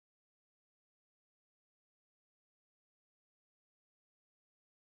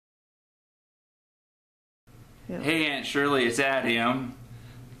Yeah. Hey Aunt Shirley, it's Adam.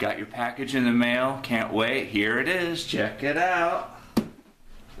 Got your package in the mail. Can't wait. Here it is. Check it out.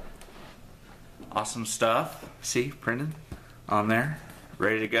 Awesome stuff. See, printed on there.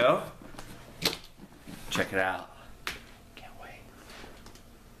 Ready to go. Check it out. Can't wait.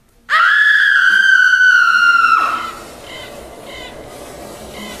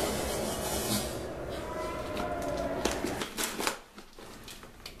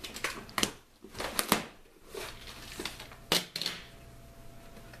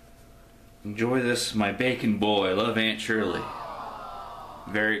 Enjoy this, my bacon boy. Love Aunt Shirley.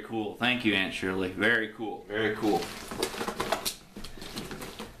 Very cool. Thank you, Aunt Shirley. Very cool. Very cool.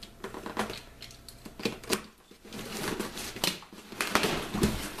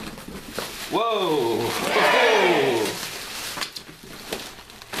 Whoa! Whoa!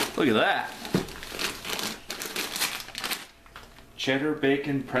 Look at that. Cheddar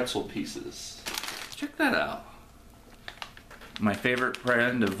bacon pretzel pieces. Check that out. My favorite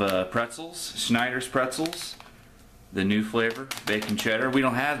brand of pretzels, Snyder's pretzels. The new flavor, bacon cheddar. We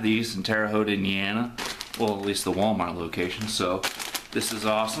don't have these in Terre Haute, Indiana. Well, at least the Walmart location. So this is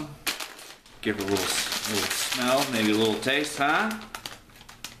awesome. Give it a little smell, maybe a little taste, huh?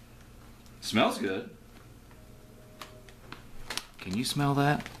 Smells good. Can you smell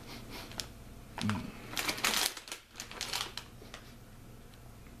that? Mm.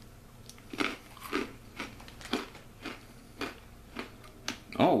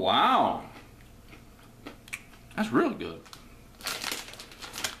 Oh, wow. That's really good.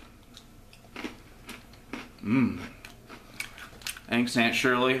 Mmm. Thanks, Aunt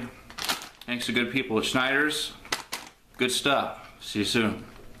Shirley. Thanks to good people at Snyder's. Good stuff. See you soon.